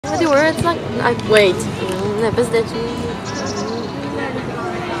words like wait. Never that you.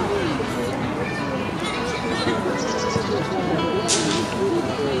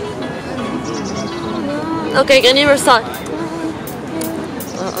 Okay, can you restart?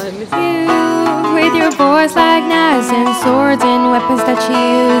 With your voice like knives and swords and weapons that you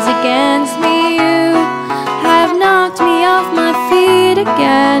use against me, you have knocked me off my feet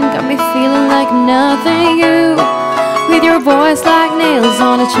again, got me feeling like nothing. You, with your voice like nails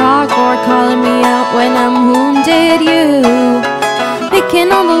on a chalkboard, calling me out when I'm wounded. You,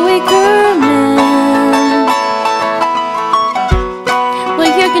 picking on the weaker man.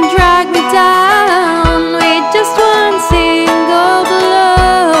 Well, you can drag me down with just one single blow.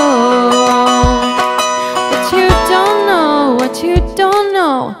 What you don't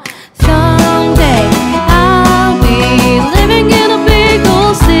know, someday I'll be living in a big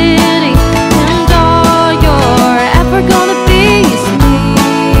old city, and all you're ever gonna be is me.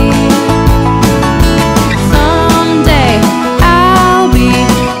 Someday I'll be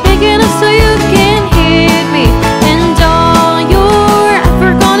big enough so you can hit me, and all you're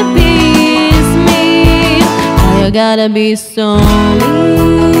ever gonna be is me. Why you gotta be so mean?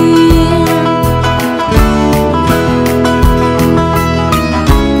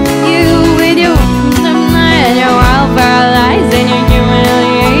 Paralyzing your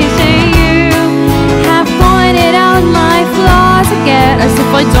humiliation, you have pointed out my flaws again, as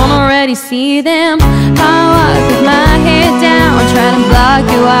if I don't already see them. How I put my head down, trying to block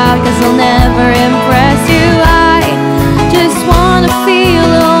you out, cause I'll never impress you. I just wanna feel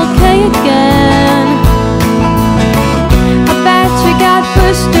okay again. I bet you got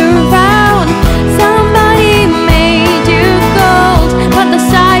pushed around, somebody made you cold, but the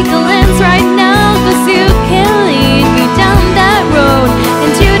cycle ends right now, cause you can't lead me down that road,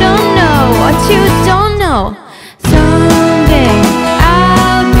 and you don't know what you don't know. Someday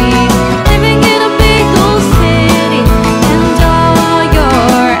I'll be living in a big old city, and all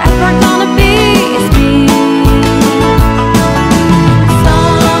you're ever gonna be is me.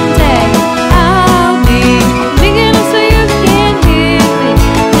 Someday I'll be big enough so you can hit me,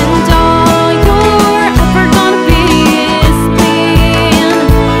 and all you're ever gonna be is me.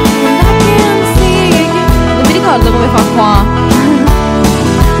 And I can see you. 我没得搞这个没法夸。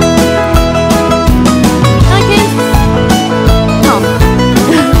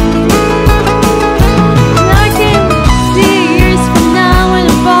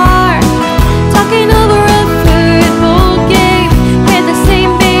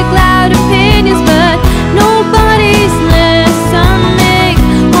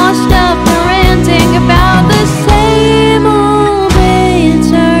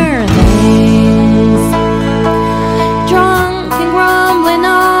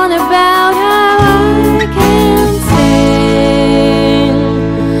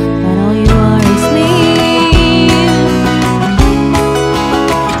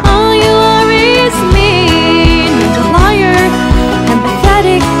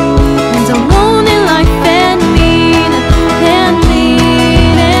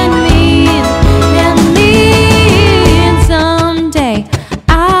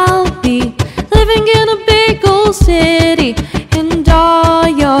City, and all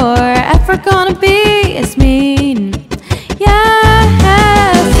you're ever gonna be is mean. Yeah,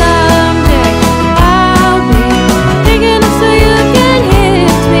 someday I'll be big enough so you can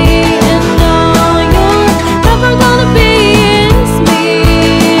hit me, and all you're ever gonna be is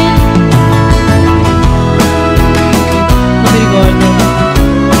mean. Non mi ricordo.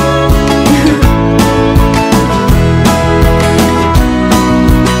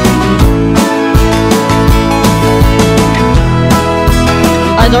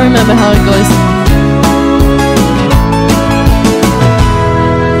 I don't remember how it goes.